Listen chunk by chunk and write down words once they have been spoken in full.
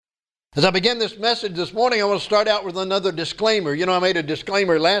As I begin this message this morning, I want to start out with another disclaimer. I made a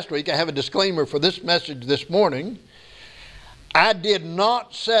disclaimer last week. I have a disclaimer for this message this morning. I did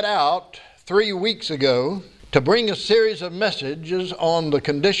not set out 3 weeks ago to bring a series of messages on the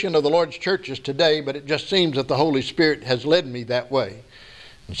condition of the Lord's churches today, but it just seems that the Holy Spirit has led me that way.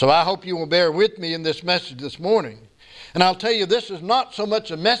 And so I hope you will bear with me in this message this morning. And I'll tell you, this is not so much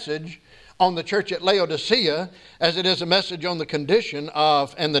a message on the church at Laodicea as it is a message on the condition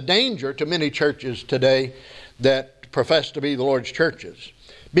of and the danger to many churches today that profess to be the Lord's churches.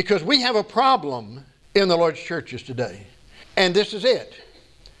 Because we have a problem in the Lord's churches today. And this is it.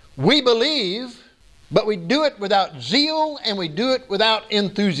 We believe, but we do it without zeal and we do it without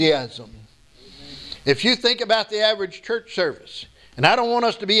enthusiasm. If you think about the average church service, and I don't want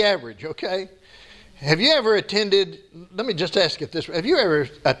us to be average, okay? Have you ever attended, let me just ask it this way, have you ever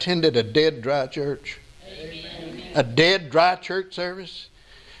attended a dead, dry church? Amen. A dead, dry church service?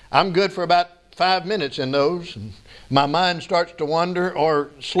 I'm good for about 5 minutes in those, and my mind starts to wander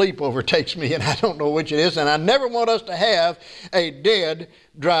or sleep overtakes me, and I don't know which it is, and I never want us to have a dead,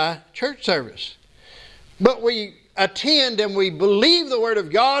 dry church service. But we attend and we believe the Word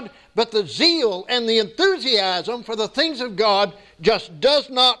of God, but the zeal and the enthusiasm for the things of God just does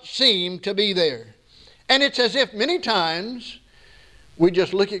not seem to be there. And it's as if many times we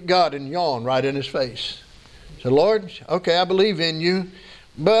just look at God and yawn right in His face. So, Lord, okay, I believe in you,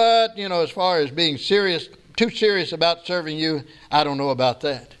 but, as far as being too serious about serving you, I don't know about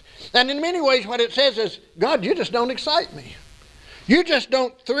that. And in many ways what it says is, God, you just don't excite me. You just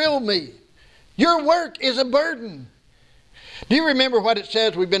don't thrill me. Your work is a burden. Do you remember what it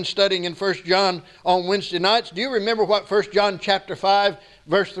says? We've been studying in 1 John on Wednesday nights. Do you remember what 1 John chapter 5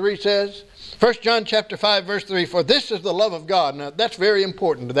 verse 3 says? 1 John chapter 5 verse 3, for this is the love of God. Now that's very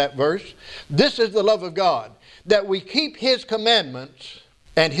important to that verse. This is the love of God, that we keep His commandments,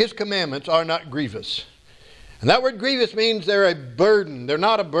 and His commandments are not grievous. And that word grievous means they're a burden. They're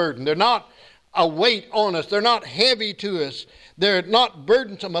not a burden. They're not a weight on us. They're not heavy to us. They're not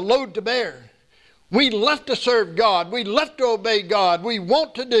burdensome, a load to bear. We love to serve God. We love to obey God. We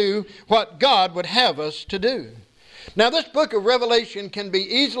want to do what God would have us to do. Now, this book of Revelation can be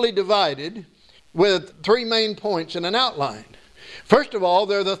easily divided with 3 main points in an outline. First of all,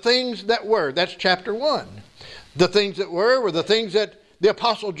 there are the things that were. That's chapter 1. The things that were the things that the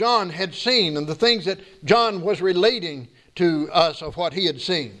Apostle John had seen and the things that John was relating to us of what he had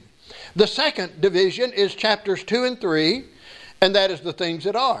seen. The second division is chapters 2 and 3, and that is the things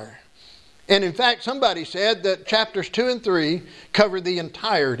that are. And in fact, somebody said that chapters 2 and 3 cover the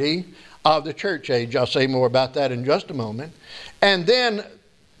entirety of the church age. I'll say more about that in just a moment. And then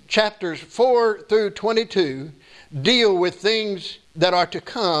chapters 4 through 22 deal with things that are to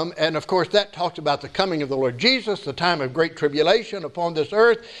come. And of course, that talks about the coming of the Lord Jesus, the time of great tribulation upon this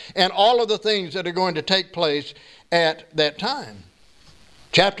earth, and all of the things that are going to take place at that time.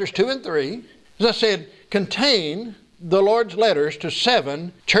 Chapters 2 and 3, as I said, contain the Lord's letters to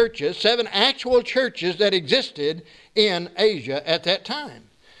 7 churches, 7 actual churches that existed in Asia at that time.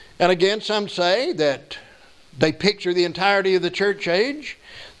 And again, some say that they picture the entirety of the church age.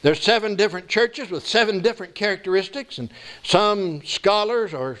 There's 7 different churches with 7 different characteristics, and some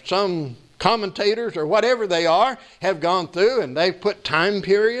scholars or some commentators or whatever they are have gone through and they've put time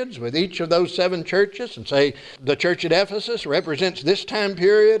periods with each of those 7 churches and say the church at Ephesus represents this time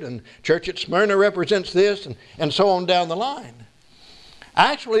period and church at Smyrna represents this, and so on down the line.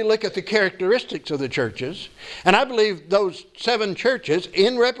 I actually look at the characteristics of the churches, and I believe those 7 churches,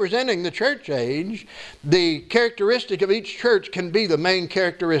 in representing the church age, the characteristic of each church can be the main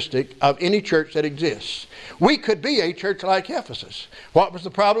characteristic of any church that exists. We could be a church like Ephesus. What was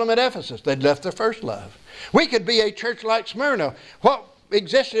the problem at Ephesus? They'd left their first love. We could be a church like Smyrna. What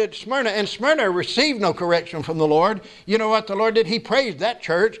existed at Smyrna, and Smyrna received no correction from the Lord. You know what the Lord did? He praised that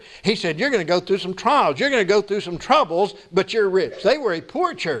church. He said, you're going to go through some trials. You're going to go through some troubles, but you're rich. They were a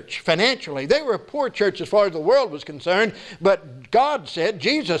poor church financially. They were a poor church as far as the world was concerned, but God said,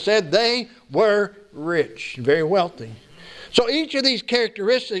 Jesus said they were rich, very wealthy. So each of these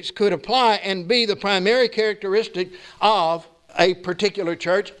characteristics could apply and be the primary characteristic of a particular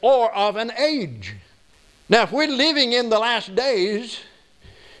church or of an age. Now, if we're living in the last days,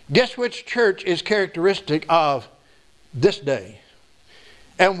 guess which church is characteristic of this day?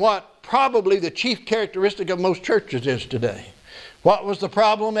 And what probably the chief characteristic of most churches is today? What was the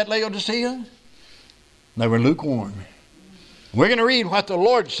problem at Laodicea? They were lukewarm. We're going to read what the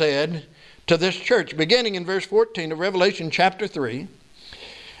Lord said to this church, beginning in verse 14 of Revelation chapter 3.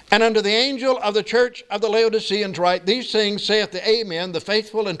 And unto the angel of the church of the Laodiceans write, these things saith the Amen, the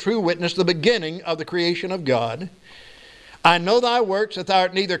faithful and true witness, the beginning of the creation of God. I know thy works, that thou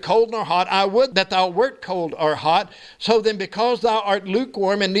art neither cold nor hot. I would that thou wert cold or hot. So then, because thou art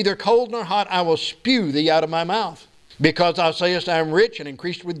lukewarm and neither cold nor hot, I will spew thee out of my mouth. Because thou sayest, I am rich and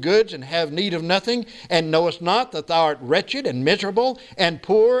increased with goods and have need of nothing, and knowest not that thou art wretched and miserable and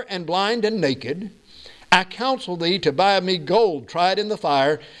poor and blind and naked. I counsel thee to buy of me gold tried in the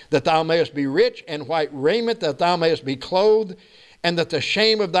fire, that thou mayest be rich, and white raiment, that thou mayest be clothed, and that the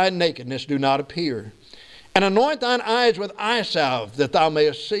shame of thy nakedness do not appear. And anoint thine eyes with eye salve, that thou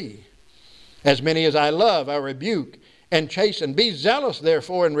mayest see. As many as I love, I rebuke and chasten. Be zealous,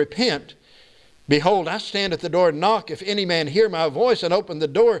 therefore, and repent. Behold, I stand at the door and knock. If any man hear my voice and open the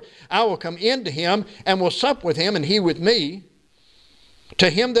door, I will come in to him, and will sup with him, and he with me. To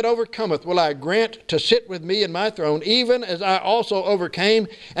him that overcometh will I grant to sit with me in my throne, even as I also overcame,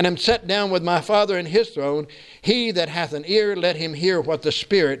 and am set down with my Father in his throne. He that hath an ear, let him hear what the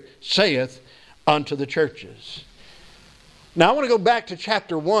Spirit saith unto the churches. Now I want to go back to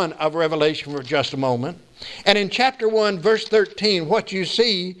chapter 1 of Revelation for just a moment. And in chapter 1, verse 13, what you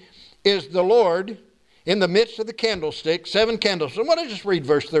see is the Lord in the midst of the candlesticks, 7 candlesticks. I want to just read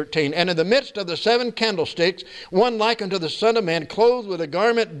verse 13. And in the midst of the 7 candlesticks, one like unto the Son of Man, clothed with a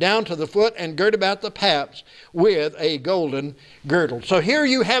garment down to the foot, and girt about the paps with a golden girdle. So here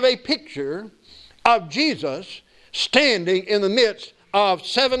you have a picture of Jesus standing in the midst of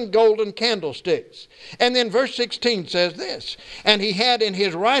 7 golden candlesticks. And then verse 16 says this, and he had in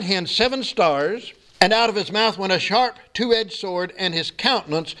his right hand 7 stars, and out of his mouth went a sharp 2-edged sword, and his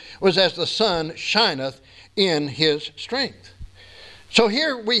countenance was as the sun shineth in his strength. So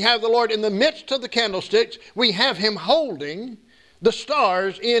here we have the Lord in the midst of the candlesticks. We have him holding the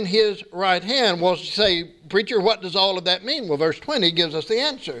stars in his right hand. Well, say, preacher, what does all of that mean? Well, verse 20 gives us the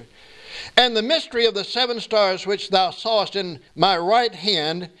answer. And the mystery of the 7 stars which thou sawest in my right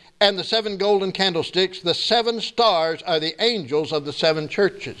hand, and the 7 golden candlesticks, the 7 stars are the angels of the 7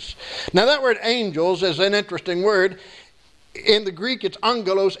 churches. Now that word angels is an interesting word. In the Greek it's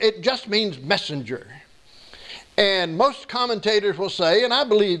angelos. It just means messenger. And most commentators will say, and I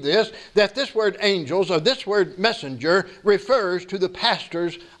believe this, that this word angels, or this word messenger, refers to the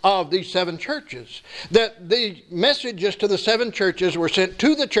pastors of these 7 churches. That the messages to the 7 churches were sent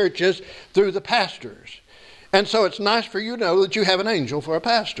to the churches through the pastors. And so it's nice for you to know that you have an angel for a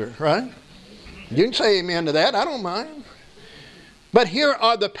pastor, right? You can say amen to that. I don't mind. But here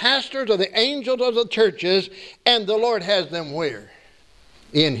are the pastors or the angels of the churches, and the Lord has them where?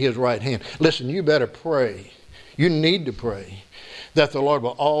 In his right hand. Listen, you better pray. You need to pray that the Lord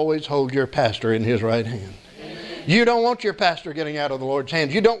will always hold your pastor in his right hand. You don't want your pastor getting out of the Lord's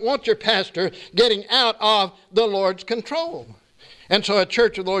hands. You don't want your pastor getting out of the Lord's control. And so a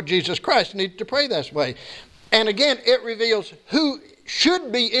church of the Lord Jesus Christ needs to pray this way. And again, it reveals who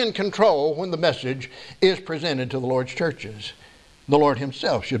should be in control when the message is presented to the Lord's churches. The Lord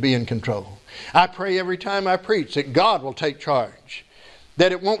himself should be in control. I pray every time I preach that God will take charge.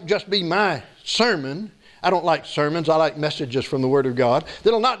 That it won't just be my sermon. I don't like sermons. I like messages from the Word of God.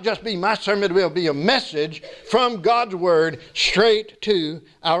 It'll not just be my sermon. It will be a message from God's Word straight to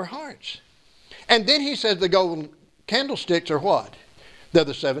our hearts. And then he says the golden candlesticks are what? They're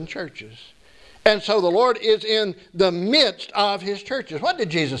the 7 churches. And so the Lord is in the midst of his churches. What did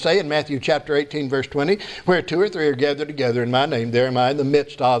Jesus say in Matthew chapter 18, verse 20? Where 2 or 3 are gathered together in my name, there am I in the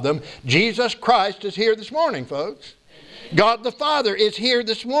midst of them. Jesus Christ is here this morning, folks. God the Father is here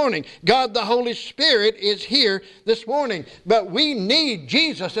this morning. God the Holy Spirit is here this morning. But we need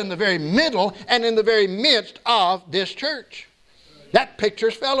Jesus in the very middle and in the very midst of this church. That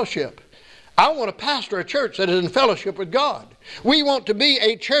pictures fellowship. I want to pastor a church that is in fellowship with God. We want to be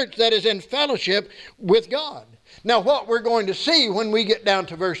a church that is in fellowship with God. Now what we're going to see when we get down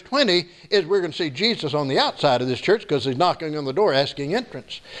to verse 20 is we're going to see Jesus on the outside of this church because he's knocking on the door asking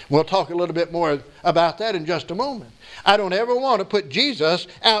entrance. We'll talk a little bit more about that in just a moment. I don't ever want to put Jesus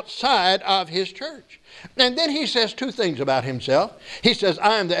outside of his church. And then he says 2 things about himself. He says,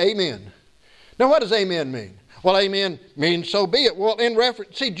 I am the Amen. Now what does Amen mean? Well, amen means so be it. Well, in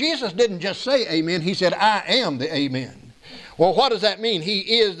reference, see, Jesus didn't just say amen. He said, I am the Amen. Well, what does that mean? He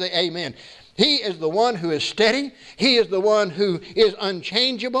is the Amen. He is the one who is steady. He is the one who is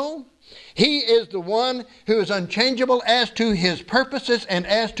unchangeable. He is the one who is unchangeable as to his purposes and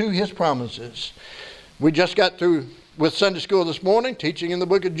as to his promises. We just got through with Sunday school this morning, teaching in the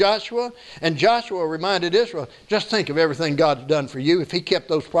book of Joshua. And Joshua reminded Israel, just think of everything God's done for you. If He kept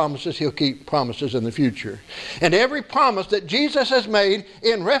those promises, He'll keep promises in the future. And every promise that Jesus has made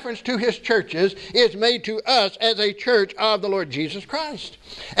in reference to His churches is made to us as a church of the Lord Jesus Christ.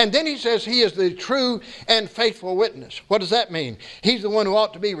 And then He says He is the true and faithful witness. What does that mean? He's the one who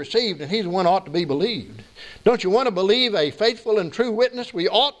ought to be received, and He's the one who ought to be believed. Don't you want to believe a faithful and true witness? We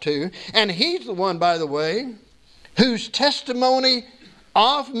ought to. And He's the one, by the way, whose testimony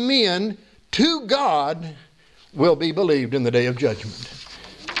of men to God will be believed in the day of judgment.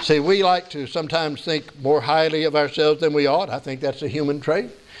 See, we like to sometimes think more highly of ourselves than we ought. I think that's a human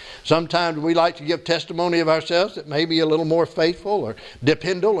trait. Sometimes we like to give testimony of ourselves that may be a little more faithful or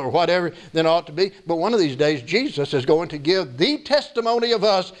dependable or whatever than ought to be. But one of these days, Jesus is going to give the testimony of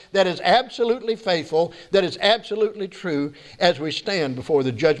us that is absolutely faithful, that is absolutely true as we stand before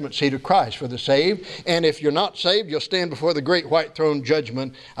the judgment seat of Christ for the saved. And if you're not saved, you'll stand before the great white throne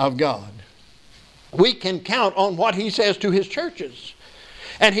judgment of God. We can count on what He says to His churches.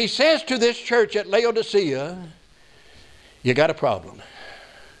 And He says to this church at Laodicea, you got a problem.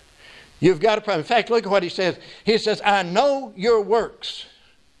 You've got a problem. In fact, look at what He says. He says, I know your works.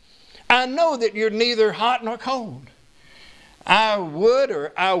 I know that you're neither hot nor cold. I would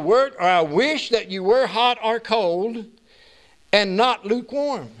or I wert or I wish that you were hot or cold and not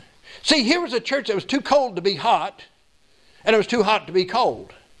lukewarm. See, here was a church that was too cold to be hot and it was too hot to be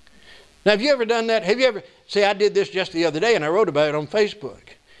cold. Now, have you ever done that? See, I did this just the other day and I wrote about it on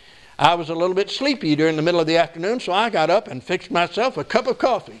Facebook. I was a little bit sleepy during the middle of the afternoon, so I got up and fixed myself a cup of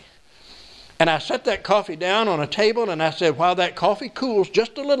coffee. And I set that coffee down on a table and I said, while that coffee cools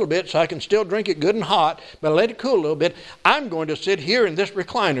just a little bit so I can still drink it good and hot, but I let it cool a little bit, I'm going to sit here in this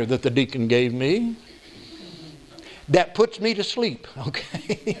recliner that the deacon gave me. That puts me to sleep,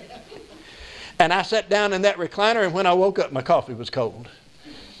 okay? And I sat down in that recliner, and when I woke up, my coffee was cold.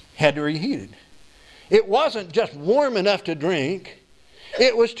 Had to reheat it. It wasn't just warm enough to drink.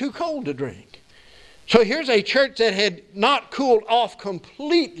 It was too cold to drink. So here's a church that had not cooled off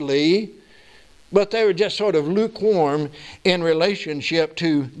completely, but they were just sort of lukewarm in relationship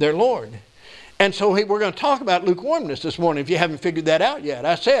to their Lord. And so we're going to talk about lukewarmness this morning if you haven't figured that out yet.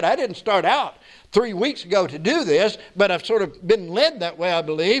 I said I didn't start out 3 weeks ago to do this, but I've sort of been led that way, I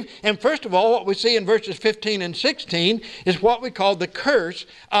believe. And first of all, what we see in verses 15 and 16 is what we call the curse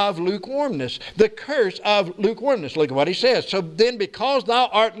of lukewarmness. The curse of lukewarmness. Look at what he says. So then, because thou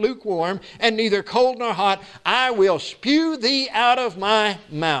art lukewarm and neither cold nor hot, I will spew thee out of my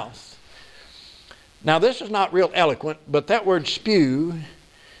mouth. Now, this is not real eloquent, but that word spew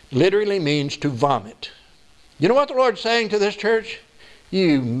literally means to vomit. You know what the Lord's saying to this church?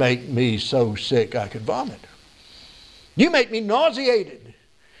 You make me so sick I could vomit. You make me nauseated.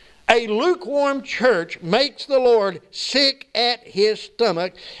 A lukewarm church makes the Lord sick at His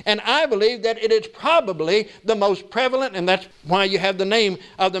stomach, and I believe that it is probably the most prevalent, and that's why you have the name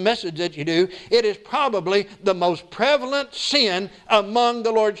of the message that you do. It is probably the most prevalent sin among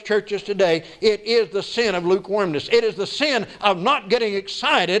the Lord's churches today. It is the sin of lukewarmness. It is the sin of not getting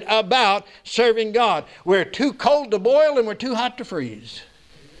excited about serving God. We're too cold to boil and we're too hot to freeze.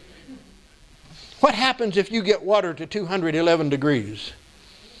 What happens if you get water to 211 degrees?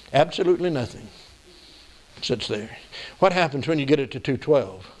 Absolutely nothing. It sits there. What happens when you get it to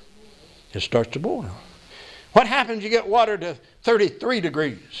 212? It starts to boil. What happens you get water to 33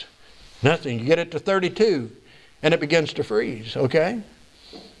 degrees? Nothing. You get it to 32 and it begins to freeze, okay?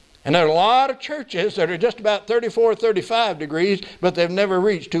 And there are a lot of churches that are just about 34, 35 degrees, but they've never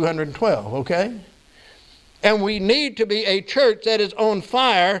reached 212, okay? And we need to be a church that is on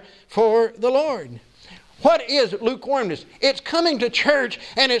fire for the Lord. What is lukewarmness? It's coming to church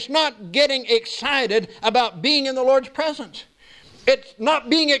and it's not getting excited about being in the Lord's presence. It's not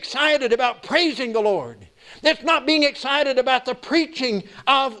being excited about praising the Lord. It's not being excited about the preaching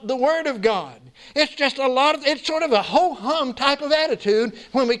of the Word of God. It's just it's sort of a ho-hum type of attitude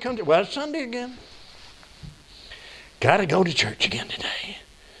when we come to, well, it's Sunday again. Got to go to church again today.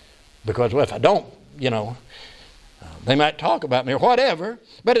 Because, well, if I don't, they might talk about me or whatever,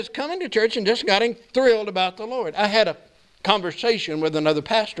 but it's coming to church and just getting thrilled about the Lord. I had a conversation with another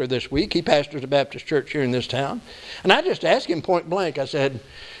pastor this week. He pastors a Baptist church here in this town. And I just asked him point blank, I said,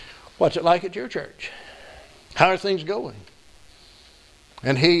 what's it like at your church? How are things going?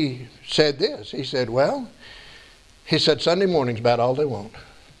 And he said this. He said, Sunday morning's about all they want.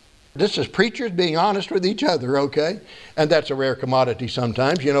 This is preachers being honest with each other, okay? And that's a rare commodity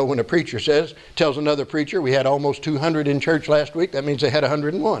sometimes. When a preacher tells another preacher, we had almost 200 in church last week, that means they had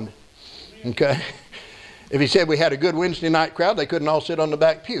 101, okay? If he said we had a good Wednesday night crowd, they couldn't all sit on the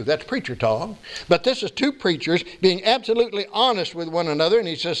back pew. That's preacher talk. But this is two preachers being absolutely honest with one another. And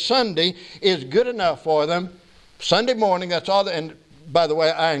he says Sunday is good enough for them. Sunday morning, that's all. And by the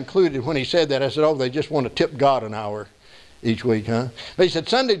way, I included when he said that, I said, oh, they just want to tip God an hour each week, huh? But he said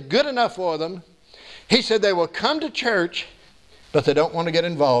Sunday's good enough for them. He said they will come to church, but they don't want to get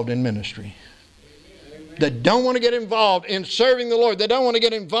involved in ministry. They don't want to get involved in serving the Lord. They don't want to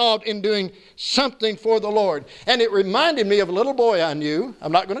get involved in doing something for the Lord. And it reminded me of a little boy I knew.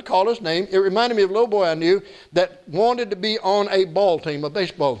 I'm not going to call his name. It reminded me of a little boy I knew that wanted to be on a ball team, a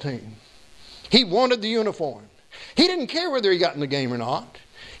baseball team. He wanted the uniform. He didn't care whether he got in the game or not.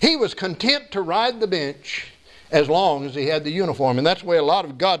 He was content to ride the bench as long as he had the uniform. And that's the way a lot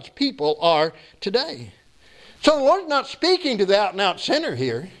of God's people are today. So the Lord's not speaking to the out-and-out sinner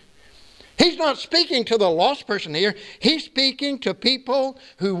here. He's not speaking to the lost person here. He's speaking to people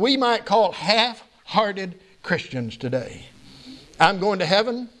who we might call half-hearted Christians today. I'm going to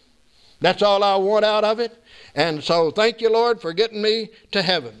heaven. That's all I want out of it. And so thank you, Lord, for getting me to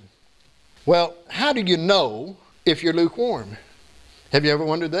heaven. Well, how do you know if you're lukewarm? Have you ever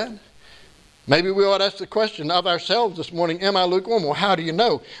wondered that? Maybe we ought to ask the question of ourselves this morning, am I lukewarm? Well, how do you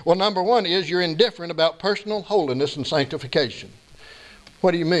know? Well, number one is you're indifferent about personal holiness and sanctification.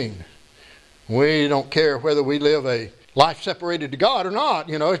 What do you mean? We don't care whether we live a life separated to God or not.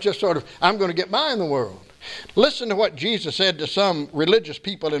 You know, it's just sort of, I'm going to get by in the world. Listen to what Jesus said to some religious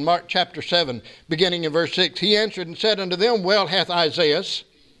people in Mark chapter 7, beginning in verse 6. He answered and said unto them, well hath Isaiah,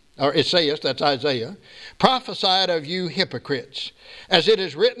 that's Isaiah, prophesied of you hypocrites. As it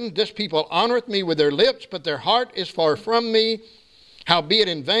is written, this people honoreth me with their lips, but their heart is far from me. Howbeit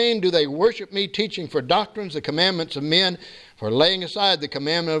in vain do they worship me, teaching for doctrines the commandments of men. For laying aside the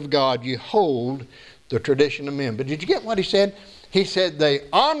commandment of God, you hold the tradition of men. But did you get what he said? He said, they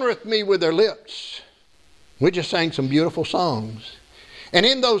honoreth me with their lips. We just sang some beautiful songs. And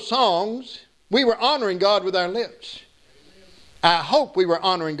in those songs, we were honoring God with our lips. I hope we were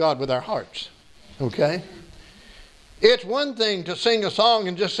honoring God with our hearts. Okay? It's one thing to sing a song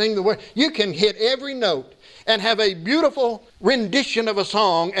and just sing the word. You can hit every note and have a beautiful rendition of a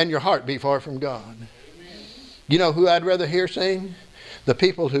song and your heart be far from God. You know who I'd rather hear sing? The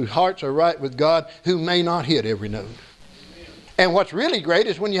people whose hearts are right with God who may not hit every note. And what's really great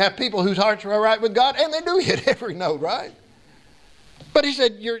is when you have people whose hearts are right with God and they do hit every note, right? But he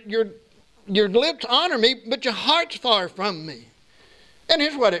said, your lips honor me, but your heart's far from me. And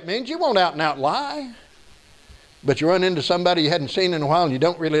here's what it means. You won't out and out lie. But you run into somebody you hadn't seen in a while and you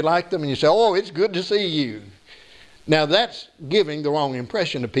don't really like them and you say, oh, it's good to see you. Now that's giving the wrong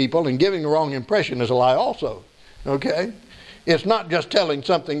impression to people, and giving the wrong impression is a lie also. Okay? It's not just telling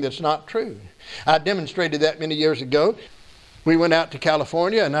something that's not true. I demonstrated that many years ago. We went out to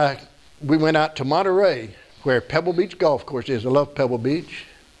California and we went out to Monterey where Pebble Beach Golf Course is. I love Pebble Beach.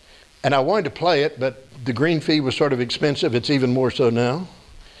 And I wanted to play it, but the green fee was sort of expensive. It's even more so now.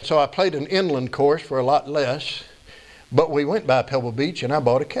 So I played an inland course for a lot less. But we went by Pebble Beach and I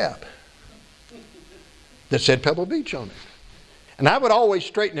bought a cap that said Pebble Beach on it. And I would always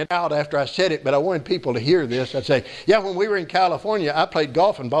straighten it out after I said it, but I wanted people to hear this. I'd say, yeah, when we were in California, I played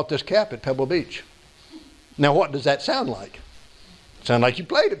golf and bought this cap at Pebble Beach. Now, what does that sound like? Sound like you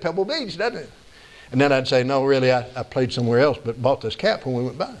played at Pebble Beach, doesn't it? And then I'd say, no, really, I played somewhere else, but bought this cap when we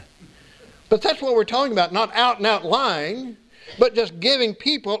went by. But that's what we're talking about, not out and out lying, but just giving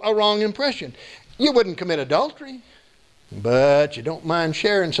people a wrong impression. You wouldn't commit adultery, but you don't mind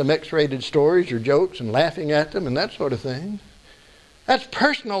sharing some X-rated stories or jokes and laughing at them and that sort of thing. That's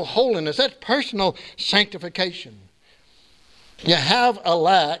personal holiness. That's personal sanctification. You have a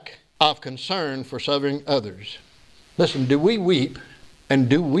lack of concern for serving others. Listen, do we weep and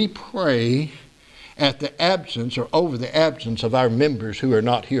do we pray at the absence or over the absence of our members who are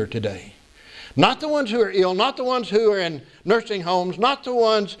not here today? Not the ones who are ill, not the ones who are in nursing homes, not the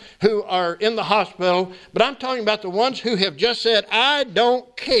ones who are in the hospital, but I'm talking about the ones who have just said, I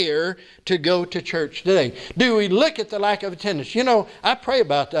don't care to go to church today. Do we look at the lack of attendance? You know, I pray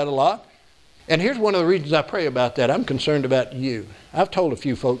about that a lot. And here's one of the reasons I pray about that. I'm concerned about you. I've told a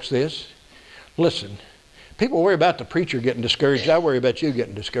few folks this. Listen, people worry about the preacher getting discouraged. I worry about you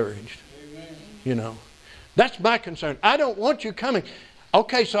getting discouraged. Amen. You know, that's my concern. I don't want you coming.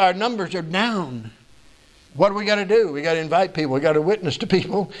 Okay, so our numbers are down. What do we got to do? We got to invite people. We got to witness to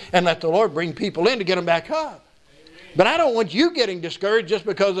people and let the Lord bring people in to get them back up. Amen. But I don't want you getting discouraged just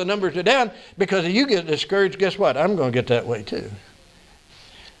because the numbers are down. Because if you get discouraged, guess what? I'm going to get that way too.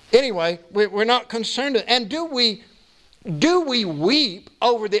 Anyway, we're not concerned. And do we weep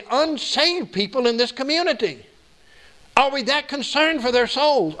over the unsaved people in this community? Are we that concerned for their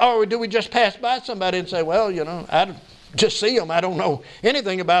souls? Or do we just pass by somebody and say, well, I just see them. I don't know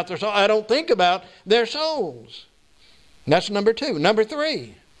anything about their soul. I don't think about their souls. And that's number 2. Number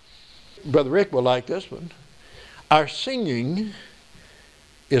 3. Brother Rick will like this one. Our singing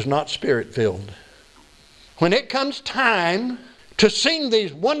is not spirit-filled. When it comes time to sing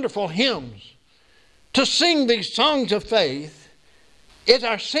these wonderful hymns, to sing these songs of faith, is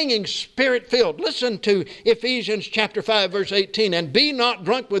our singing spirit-filled? Listen to Ephesians chapter 5, verse 18. And be not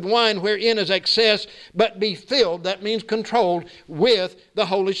drunk with wine wherein is excess, but be filled, that means controlled, with the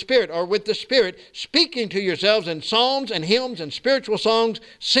Holy Spirit, or with the Spirit, speaking to yourselves in psalms and hymns and spiritual songs,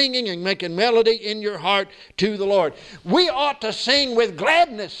 singing and making melody in your heart to the Lord. We ought to sing with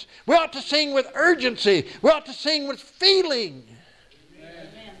gladness. We ought to sing with urgency. We ought to sing with feeling.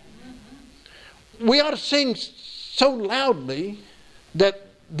 Amen. We ought to sing so loudly that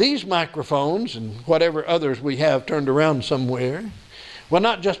these microphones and whatever others we have turned around somewhere will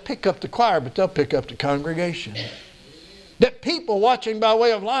not just pick up the choir, but they'll pick up the congregation. That people watching by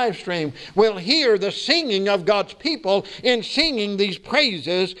way of live stream will hear the singing of God's people in singing these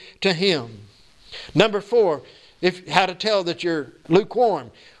praises to Him. Number 4, how to tell that you're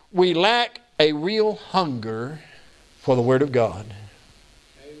lukewarm. We lack a real hunger for the Word of God.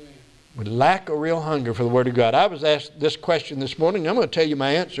 We lack a real hunger for the Word of God. I was asked this question this morning. I'm going to tell you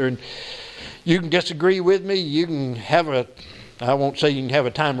my answer, and you can disagree with me. You can have I won't say you can have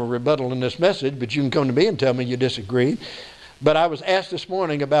a time of rebuttal in this message, but you can come to me and tell me you disagree. But I was asked this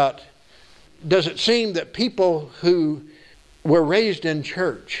morning about, does it seem that people who were raised in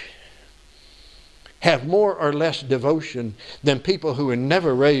church have more or less devotion than people who were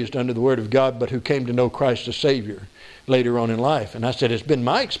never raised under the Word of God, but who came to know Christ as Savior later on in life? And I said, it's been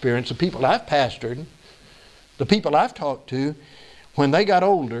my experience, the people I've pastored, the people I've talked to, when they got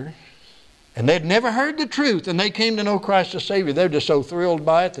older and they'd never heard the truth and they came to know Christ as Savior, they're just so thrilled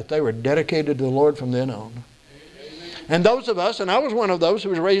by it that they were dedicated to the Lord from then on. Amen. And those of us, and I was one of those who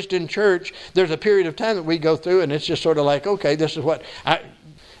was raised in church, there's a period of time that we go through and it's just sort of like, okay, this is what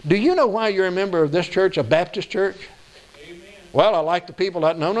do you know why you're a member of this church, a Baptist church? Amen. Well, I like the people.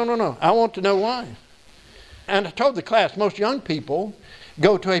 No. I want to know why. And I told the class, most young people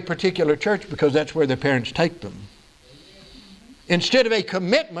go to a particular church because that's where their parents take them. Instead of a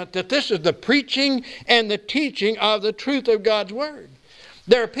commitment that this is the preaching and the teaching of the truth of God's Word.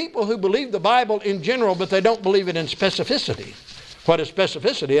 There are people who believe the Bible in general, but they don't believe it in specificity. What is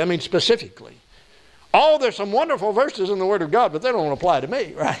specificity? I mean specifically. There's some wonderful verses in the Word of God, but they don't apply to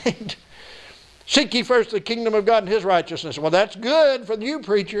me, right? Seek ye first the kingdom of God and His righteousness. Well, that's good for you,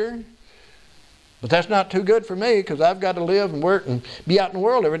 preacher. But that's not too good for me because I've got to live and work and be out in the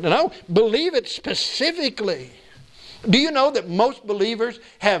world every day. No, believe it specifically. Do you know that most believers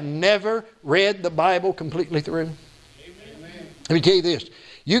have never read the Bible completely through? Amen. Let me tell you this.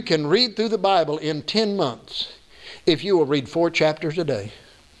 You can read through the Bible in 10 months if you will read 4 chapters a day.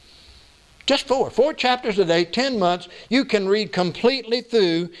 Just 4 chapters a day, 10 months, you can read completely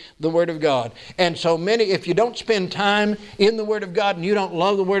through the Word of God. And so many, if you don't spend time in the Word of God and you don't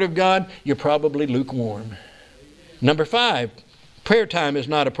love the Word of God, you're probably lukewarm. Number 5, prayer time is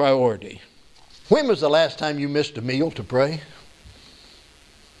not a priority. When was the last time you missed a meal to pray?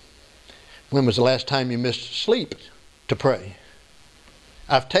 When was the last time you missed sleep to pray?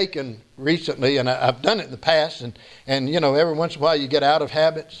 I've taken recently, and I've done it in the past, and every once in a while you get out of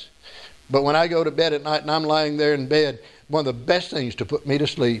habits. But when I go to bed at night and I'm lying there in bed, one of the best things to put me to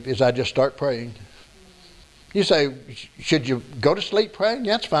sleep is I just start praying. You say, should you go to sleep praying?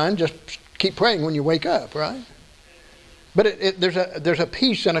 Yeah, that's fine. Just keep praying when you wake up, right? But there's a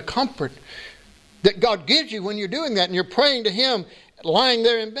peace and a comfort that God gives you when you're doing that and you're praying to Him lying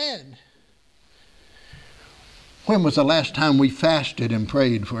there in bed. When was the last time we fasted and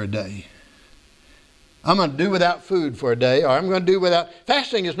prayed for a day? I'm going to do without food for a day, or I'm going to do without...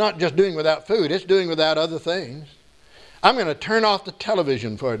 Fasting is not just doing without food, it's doing without other things. I'm going to turn off the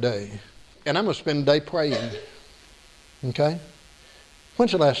television for a day, and I'm going to spend a day praying. Okay?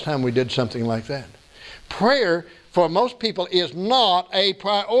 When's the last time we did something like that? Prayer, for most people, is not a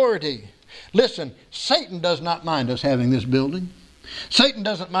priority. Listen, Satan does not mind us having this building. Satan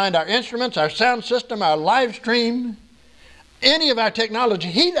doesn't mind our instruments, our sound system, our live stream, any of our technology.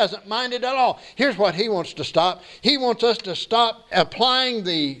 He doesn't mind it at all. Here's what he wants to stop. He wants us to stop applying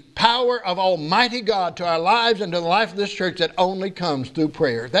the power of Almighty God to our lives and to the life of this church that only comes through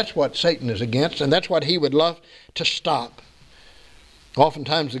prayer. That's what Satan is against, and that's what he would love to stop.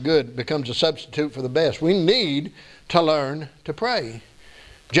 Oftentimes the good becomes a substitute for the best. We need to learn to pray.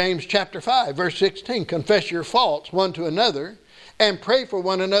 James chapter 5, verse 16, confess your faults one to another and pray for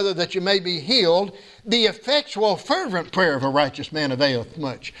one another that you may be healed. The effectual fervent prayer of a righteous man availeth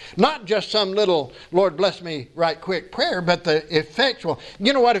much. Not just some little, Lord bless me right quick prayer, but the effectual.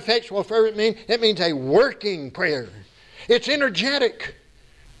 You know what effectual fervent means? It means a working prayer. It's energetic.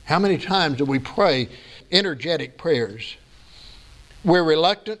 How many times do we pray energetic prayers? We're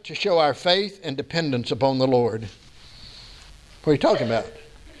reluctant to show our faith and dependence upon the Lord. What are you talking about?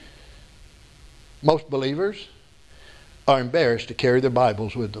 Most believers are embarrassed to carry their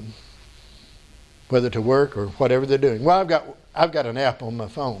Bibles with them, whether to work or whatever they're doing. Well, I've got an app on my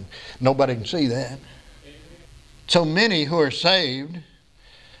phone. Nobody can see that. So many who are saved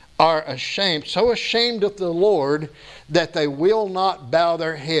are ashamed, so ashamed of the Lord that they will not bow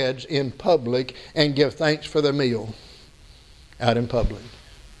their heads in public and give thanks for their meal out in public.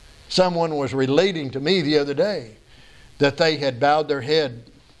 Someone was relating to me the other day that they had bowed their head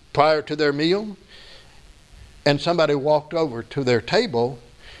prior to their meal, and somebody walked over to their table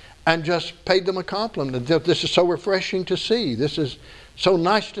and just paid them a compliment. This is so refreshing to see. This is so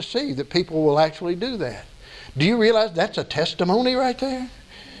nice to see that people will actually do that. Do you realize that's a testimony right there?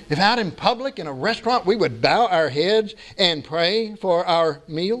 If out in public in a restaurant we would bow our heads and pray for our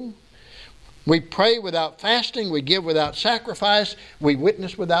meal. We pray without fasting. We give without sacrifice. We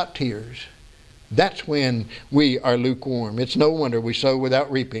witness without tears. That's when we are lukewarm. It's no wonder we sow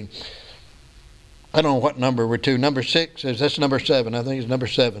without reaping. I don't know what number we're to. Number 6 is, that's number 7. I think it's number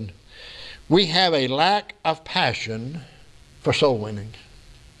 7. We have a lack of passion for soul winning.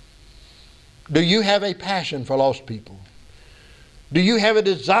 Do you have a passion for lost people? Do you have a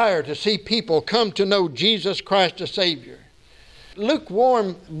desire to see people come to know Jesus Christ as Savior?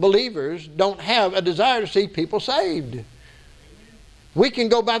 Lukewarm believers don't have a desire to see people saved. We can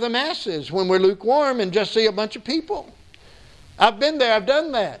go by the masses when we're lukewarm and just see a bunch of people. I've been there, I've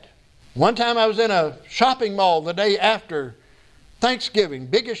done that. One time I was in a shopping mall the day after Thanksgiving,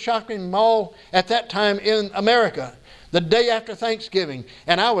 biggest shopping mall at that time in America, the day after Thanksgiving.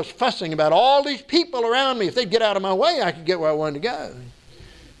 And I was fussing about all these people around me. If they'd get out of my way, I could get where I wanted to go.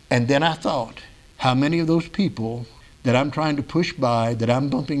 And then I thought, how many of those people that I'm trying to push by, that I'm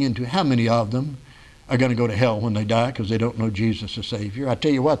bumping into, how many of them are going to go to hell when they die because they don't know Jesus as Savior? I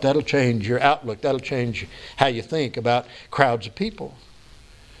tell you what, that'll change your outlook. That'll change how you think about crowds of people.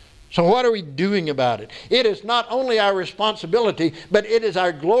 So what are we doing about it? It is not only our responsibility, but it is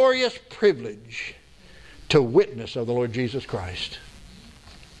our glorious privilege to witness of the Lord Jesus Christ.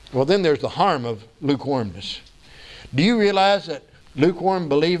 Well, then there's the harm of lukewarmness. Do you realize that lukewarm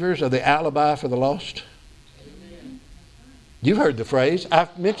believers are the alibi for the lost? You've heard the phrase.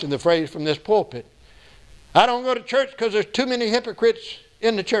 I've mentioned the phrase from this pulpit. I don't go to church because there's too many hypocrites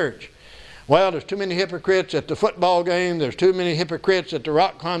in the church. Well, there's too many hypocrites at the football game. There's too many hypocrites at the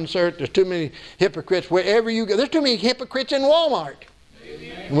rock concert. There's too many hypocrites wherever you go. There's too many hypocrites in Walmart.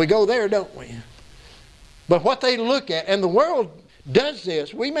 Amen. And we go there, don't we? But what they look at, and the world does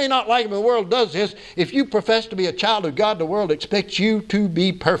this. We may not like it, but the world does this. If you profess to be a child of God, the world expects you to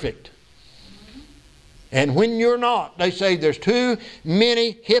be perfect. And when you're not, they say there's too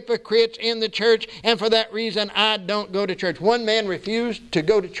many hypocrites in the church, and for that reason I don't go to church. One man refused to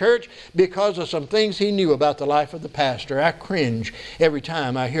go to church because of some things he knew about the life of the pastor. I cringe every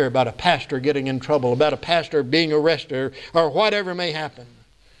time I hear about a pastor getting in trouble, about a pastor being arrested, or whatever may happen.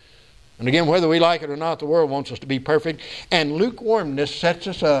 And again, whether we like it or not, the world wants us to be perfect. And lukewarmness sets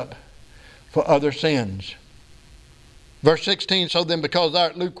us up for other sins. Verse 16, so then because thou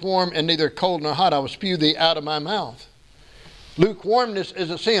art lukewarm and neither cold nor hot, I will spew thee out of my mouth. Lukewarmness is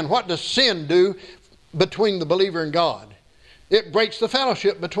a sin. What does sin do between the believer and God? It breaks the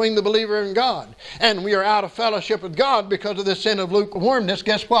fellowship between the believer and God. And we are out of fellowship with God because of this sin of lukewarmness.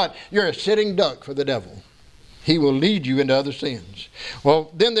 Guess what? You're a sitting duck for the devil. He will lead you into other sins.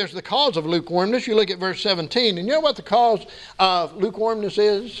 Well, then there's the cause of lukewarmness. You look at verse 17, and you know what the cause of lukewarmness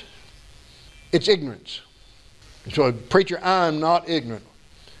is? It's ignorance. So, preacher, I'm not ignorant.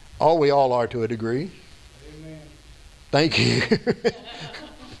 Oh, we all are to a degree. Amen. Thank you.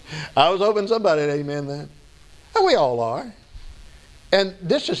 I was hoping somebody would amen that. And we all are. And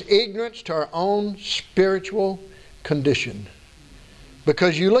this is ignorance to our own spiritual condition.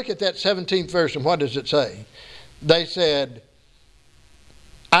 Because you look at that 17th verse, and what does it say? They said,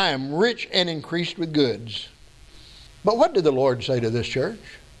 I am rich and increased with goods. But what did the Lord say to this church?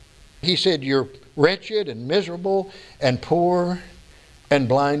 He said, you're wretched and miserable and poor and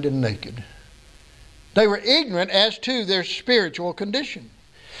blind and naked. They were ignorant as to their spiritual condition.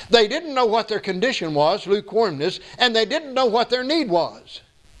 They didn't know what their condition was, lukewarmness, and they didn't know what their need was.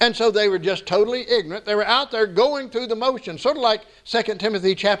 And so they were just totally ignorant. They were out there going through the motions, sort of like 2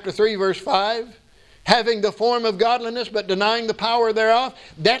 Timothy chapter 3, verse 5. having the form of godliness but denying the power thereof.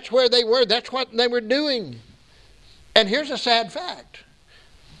 That's where they were. That's what they were doing. And here's a sad fact.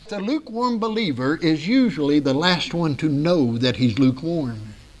 The lukewarm believer is usually the last one to know that he's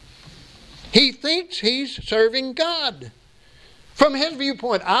lukewarm. He thinks he's serving God. From his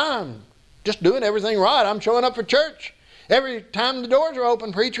viewpoint, I'm just doing everything right. I'm showing up for church. Every time the doors are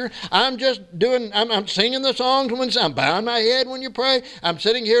open, preacher, I'm singing the songs when I'm bowing my head when you pray. I'm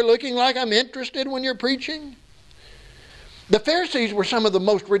sitting here looking like I'm interested when you're preaching. The Pharisees were some of the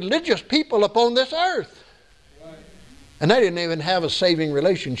most religious people upon this earth. And they didn't even have a saving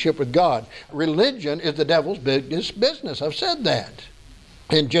relationship with God. Religion is the devil's biggest business. I've said that.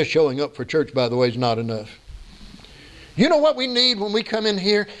 And just showing up for church, by the way, is not enough. You know what we need when we come in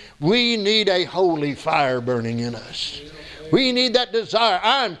here? We need a holy fire burning in us. We need that desire.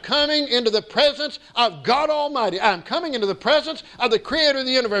 I'm coming into the presence of God Almighty. I'm coming into the presence of the Creator of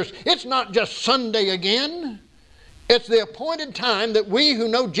the universe. It's not just Sunday again. It's the appointed time that we who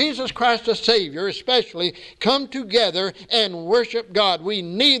know Jesus Christ as Savior especially come together and worship God. We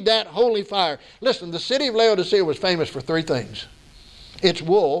need that holy fire. Listen, the city of Laodicea was famous for three things. Its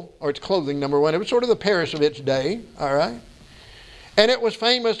wool, or its clothing, number one. It was sort of the Paris of its day, all right? And it was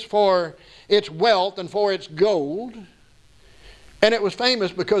famous for its wealth and for its gold. And it was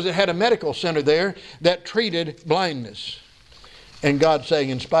famous because it had a medical center there that treated blindness. And God's saying,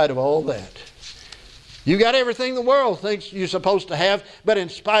 in spite of all that, you got everything the world thinks you're supposed to have, but in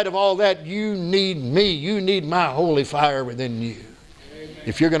spite of all that, you need me. You need my holy fire within you. Amen.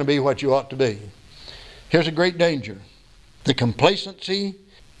 If you're going to be what you ought to be. Here's a great danger. The complacency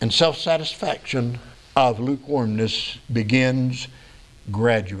and self-satisfaction of lukewarmness begins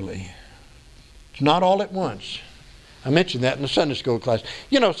gradually. It's not all at once. I mentioned that in the Sunday school class.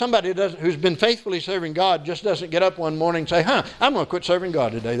 You know, somebody who's been faithfully serving God just doesn't get up one morning and say, I'm going to quit serving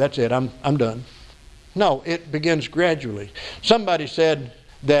God today. That's it. I'm done. No, it begins gradually. Somebody said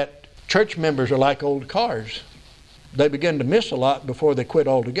that church members are like old cars. They begin to miss a lot before they quit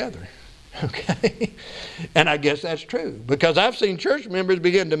altogether. Okay? And I guess that's true. Because I've seen church members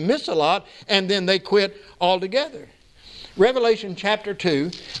begin to miss a lot and then they quit altogether. Revelation chapter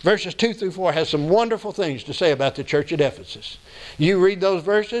 2, verses 2 through 4 has some wonderful things to say about the church at Ephesus. You read those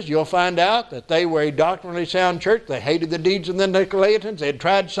verses, you'll find out that they were a doctrinally sound church. They hated the deeds of the Nicolaitans. They had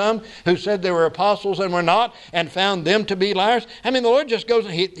tried some who said they were apostles and were not, and found them to be liars. I mean, the Lord just goes,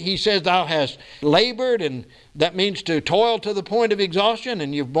 He says, thou hast labored, and that means to toil to the point of exhaustion,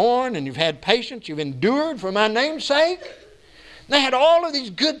 and you've borne, and you've had patience, you've endured for my name's sake. They had all of these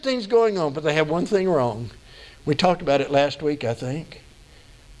good things going on, but they had one thing wrong. We talked about it last week, I think.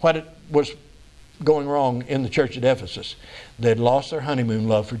 What it was going wrong in the church at Ephesus. They had lost their honeymoon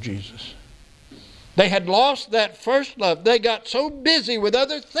love for Jesus. They had lost that first love. They got so busy with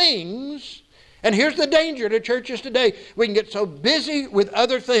other things. And here's the danger to churches today. We can get so busy with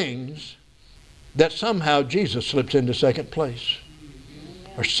other things that somehow Jesus slips into second place.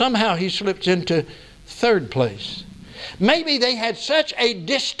 Or somehow he slips into third place. Maybe they had such a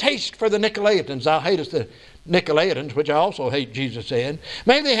distaste for the Nicolaitans. Thou hatest the Nicolaitans, which I also hate, Jesus said.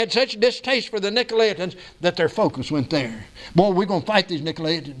 Maybe they had such distaste for the Nicolaitans that their focus went there. Boy, we're going to fight these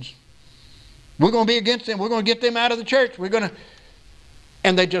Nicolaitans. We're going to be against them. We're going to get them out of the church.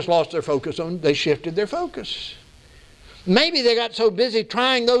 And they just lost their focus they shifted their focus. Maybe they got so busy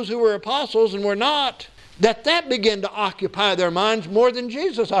trying those who were apostles and were not, that began to occupy their minds more than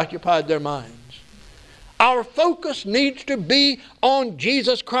Jesus occupied their minds. Our focus needs to be on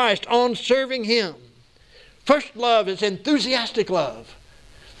Jesus Christ, on serving Him. First love is enthusiastic love.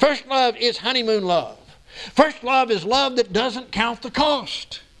 First love is honeymoon love. First love is love that doesn't count the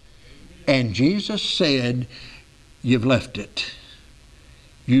cost. And Jesus said, you've left it.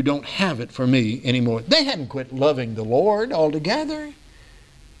 You don't have it for me anymore. They hadn't quit loving the Lord altogether.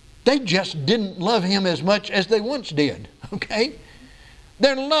 They just didn't love Him as much as they once did. Okay?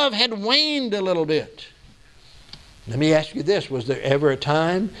 Their love had waned a little bit. Let me ask you this. Was there ever a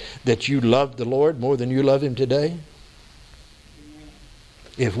time that you loved the Lord more than you love Him today?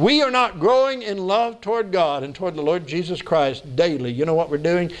 If we are not growing in love toward God and toward the Lord Jesus Christ daily, you know what we're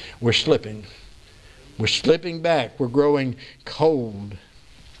doing? We're slipping. We're slipping back. We're growing cold.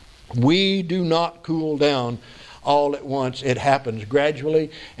 We do not cool down all at once. It happens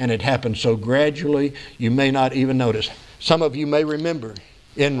gradually, and it happens so gradually you may not even notice. Some of you may remember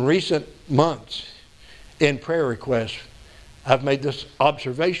in recent months, in prayer requests, I've made this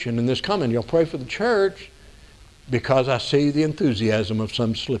observation and this comment. You'll pray for the church because I see the enthusiasm of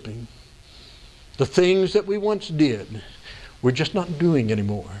some slipping. The things that we once did, we're just not doing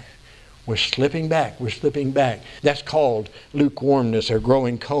anymore. We're slipping back. We're slipping back. That's called lukewarmness or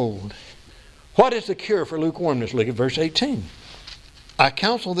growing cold. What is the cure for lukewarmness? Look at verse 18. I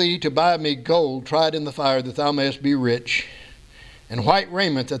counsel thee to buy me gold tried in the fire, that thou mayest be rich, and white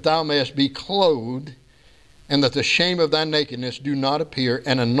raiment, that thou mayest be clothed, and that the shame of thy nakedness do not appear,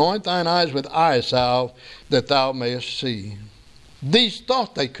 and anoint thine eyes with eye salve, that thou mayest see. These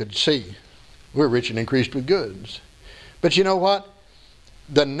thought they could see. We're rich and increased with goods. But you know what?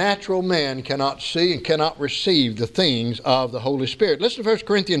 The natural man cannot see and cannot receive the things of the Holy Spirit. Listen to 1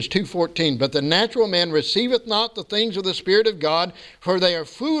 Corinthians 2:14. But the natural man receiveth not the things of the Spirit of God, for they are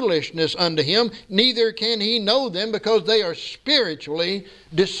foolishness unto him, neither can he know them, because they are spiritually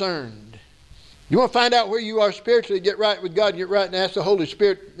discerned. You want to find out where you are spiritually, get right with God, get right and ask the Holy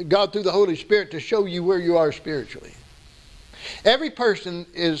Spirit, God through the Holy Spirit, to show you where you are spiritually. Every person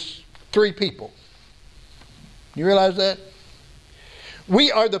is three people. You realize that?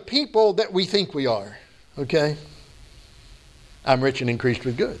 We are the people that we think we are. Okay? I'm rich and increased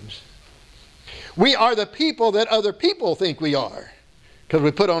with goods. We are the people that other people think we are, because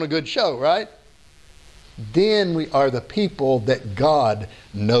we put on a good show, right? Then we are the people that God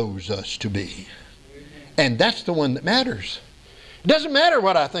knows us to be. And that's the one that matters. It doesn't matter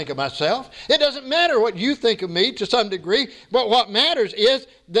what I think of myself. It doesn't matter what you think of me to some degree. But what matters is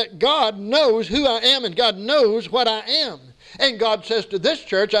that God knows who I am, and God knows what I am. And God says to this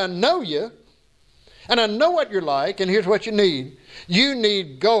church, I know you, and I know what you're like, and here's what you need. You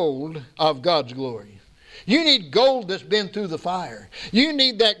need gold of God's glory. You need gold that's been through the fire. You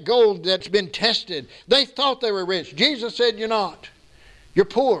need that gold that's been tested. They thought they were rich. Jesus said, you're not. You're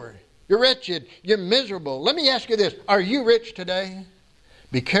poor. You're wretched. You're miserable. Let me ask you this. Are you rich today?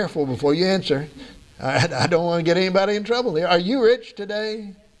 Be careful before you answer. I don't want to get anybody in trouble here. Are you rich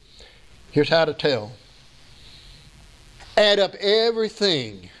today? Here's how to tell. Add up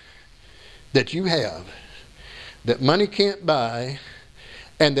everything that you have that money can't buy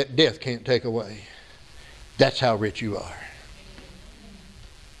and that death can't take away. That's how rich you are.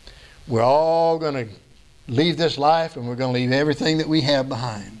 We're all going to leave this life, and we're going to leave everything that we have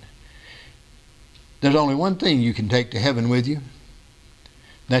behind. There's only one thing you can take to heaven with you.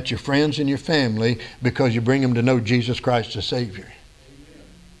 That's your friends and your family, because you bring them to know Jesus Christ as Savior.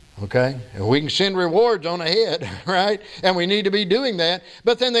 Okay? And we can send rewards on ahead, right? And we need to be doing that.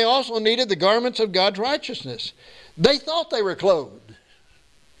 But then they also needed the garments of God's righteousness. They thought they were clothed.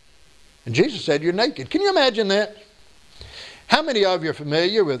 And Jesus said, you're naked. Can you imagine that? How many of you are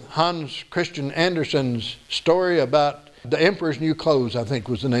familiar with Hans Christian Andersen's story about the Emperor's New Clothes, I think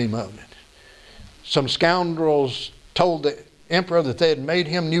was the name of it. Some scoundrels told the emperor that they had made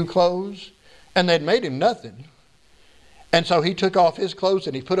him new clothes, and they'd made him nothing. And so he took off his clothes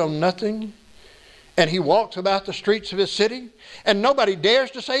and he put on nothing. And he walks about the streets of his city. And nobody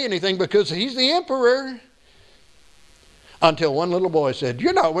dares to say anything, because he's the emperor. Until one little boy said,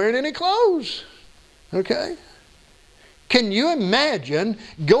 you're not wearing any clothes. Okay? Can you imagine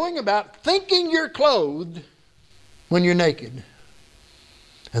going about thinking you're clothed when you're naked?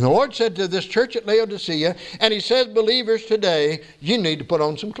 And the Lord said to this church at Laodicea, and he says, believers today, you need to put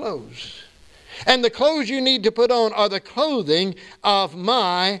on some clothes. And the clothes you need to put on are the clothing of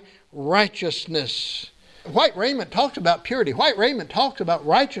my righteousness. White raiment talks about purity. White raiment talks about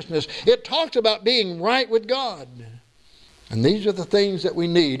righteousness. It talks about being right with God. And these are the things that we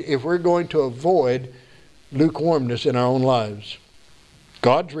need if we're going to avoid lukewarmness in our own lives.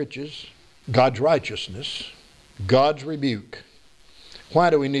 God's riches, God's righteousness, God's rebuke. Why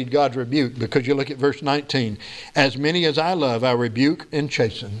do we need God's rebuke? Because you look at verse 19. As many as I love, I rebuke and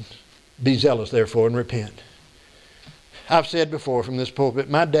chasten. Be zealous, therefore, and repent. I've said before from this pulpit,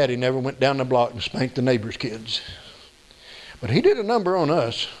 my daddy never went down the block and spanked the neighbor's kids. But he did a number on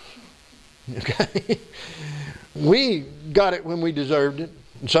us. Okay? We got it when we deserved it.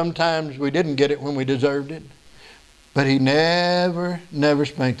 And sometimes we didn't get it when we deserved it. But he never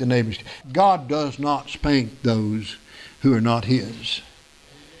spanked the neighbor's kids. God does not spank those who are not his.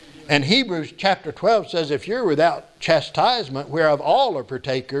 And Hebrews chapter 12 says, if you're without chastisement, whereof all are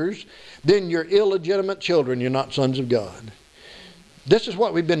partakers, then you're illegitimate children, you're not sons of God. This is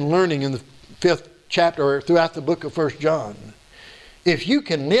what we've been learning in the 5th chapter, or throughout the book of 1 John. If you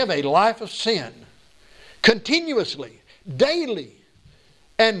can live a life of sin continuously, daily,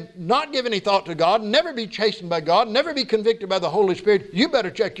 and not give any thought to God, never be chastened by God, never be convicted by the Holy Spirit, you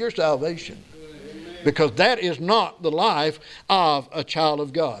better check your salvation. Because that is not the life of a child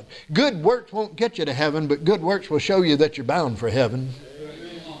of God. Good works won't get you to heaven, but good works will show you that you're bound for heaven.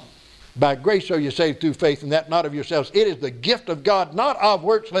 By grace are you saved through faith, and that not of yourselves. It is the gift of God, not of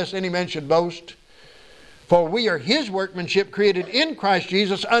works, lest any man should boast. For we are His workmanship, created in Christ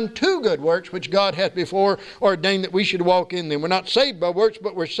Jesus unto good works, which God hath before ordained that we should walk in them. We're not saved by works,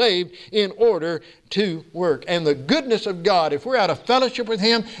 but we're saved in order to work. And the goodness of God, if we're out of fellowship with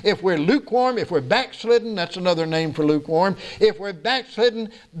Him, if we're lukewarm, if we're backslidden, that's another name for lukewarm. If we're backslidden,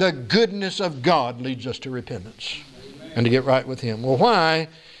 the goodness of God leads us to repentance and to get right with Him. Well, why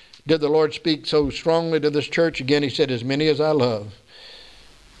did the Lord speak so strongly to this church? Again, He said, as many as I love,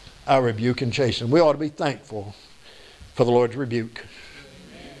 I rebuke and chasten. We ought to be thankful for the Lord's rebuke.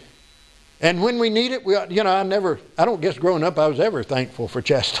 And when we need it, I don't guess growing up I was ever thankful for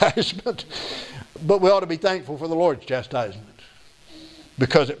chastisement. But we ought to be thankful for the Lord's chastisement,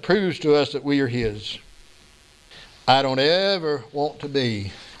 because it proves to us that we are His. I don't ever want to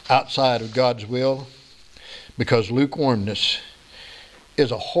be outside of God's will, because lukewarmness is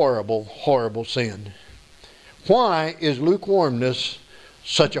a horrible, horrible sin. Why is lukewarmness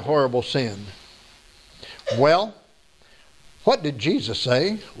such a horrible sin? Well, what did Jesus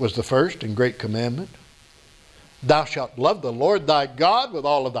say was the first and great commandment? Thou shalt love the Lord thy God with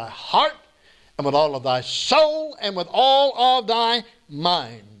all of thy heart, and with all of thy soul, and with all of thy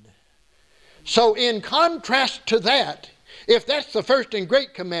mind. So in contrast to that, if that's the first and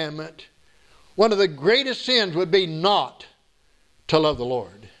great commandment, one of the greatest sins would be not to love the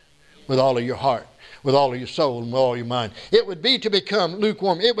Lord with all of your heart, with all of your soul, and with all your mind. It would be to become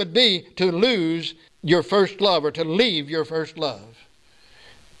lukewarm. It would be to lose your first love, or to leave your first love.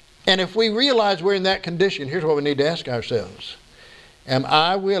 And if we realize we're in that condition, here's what we need to ask ourselves. Am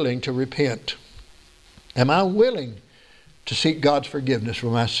I willing to repent? Am I willing to seek God's forgiveness for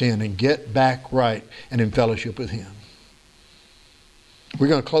my sin and get back right and in fellowship with Him? We're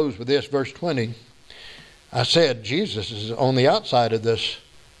going to close with this, verse 20. I said Jesus is on the outside of this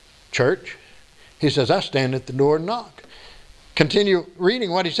church. He says, I stand at the door and knock. Continue reading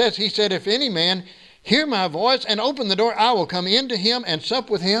what He says. He said, if any man hear my voice and open the door, I will come into him and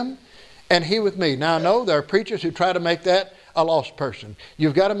sup with him, and he with me. Now I know there are preachers who try to make that a lost person.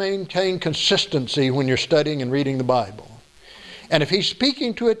 You've got to maintain consistency when you're studying and reading the Bible. And if He's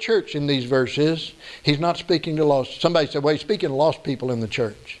speaking to a church in these verses, He's not speaking to lost. Somebody said, well, He's speaking to lost people in the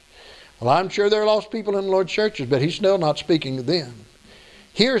church. Well, I'm sure there are lost people in the Lord's churches, but He's still not speaking to them.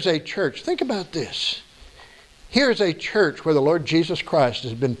 Here's a church. Think about this. Here's a church where the Lord Jesus Christ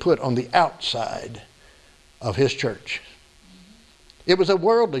has been put on the outside of His church. It was a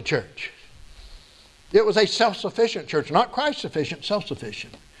worldly church. It was a self-sufficient church, not Christ-sufficient,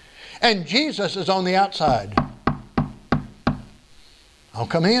 self-sufficient. And Jesus is on the outside. I'll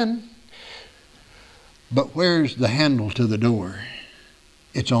come in. But where's the handle to the door?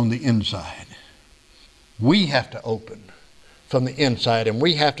 It's on the inside. We have to open from the inside, and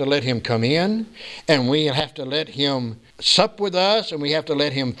we have to let Him come in, and we have to let Him sup with us, and we have to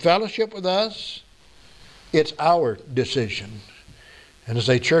let Him fellowship with us. It's our decision. And as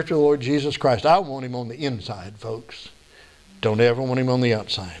a church of the Lord Jesus Christ, I want Him on the inside, folks. Don't ever want Him on the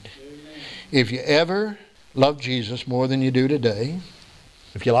outside. Amen. If you ever love Jesus more than you do today,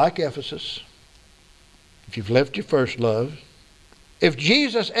 if you like Ephesus, if you've left your first love, if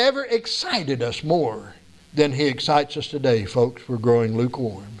Jesus ever excited us more than He excites us today, folks, we're growing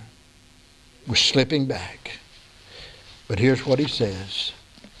lukewarm. We're slipping back. But here's what He says.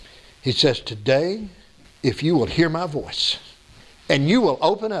 He says, today, if you will hear my voice and you will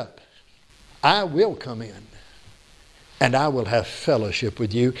open up, I will come in and I will have fellowship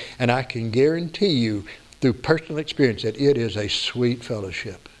with you. And I can guarantee you through personal experience that it is a sweet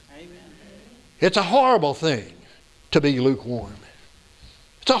fellowship. Amen. It's a horrible thing to be lukewarm.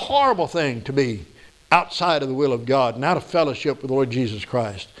 It's a horrible thing to be outside of the will of God and out of fellowship with the Lord Jesus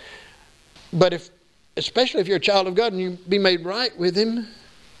Christ. But especially if you're a child of God and you be made right with Him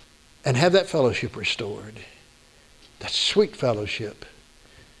and have that fellowship restored, that sweet fellowship,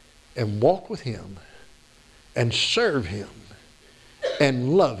 and walk with Him and serve Him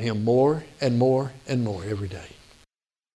and love Him more and more and more every day.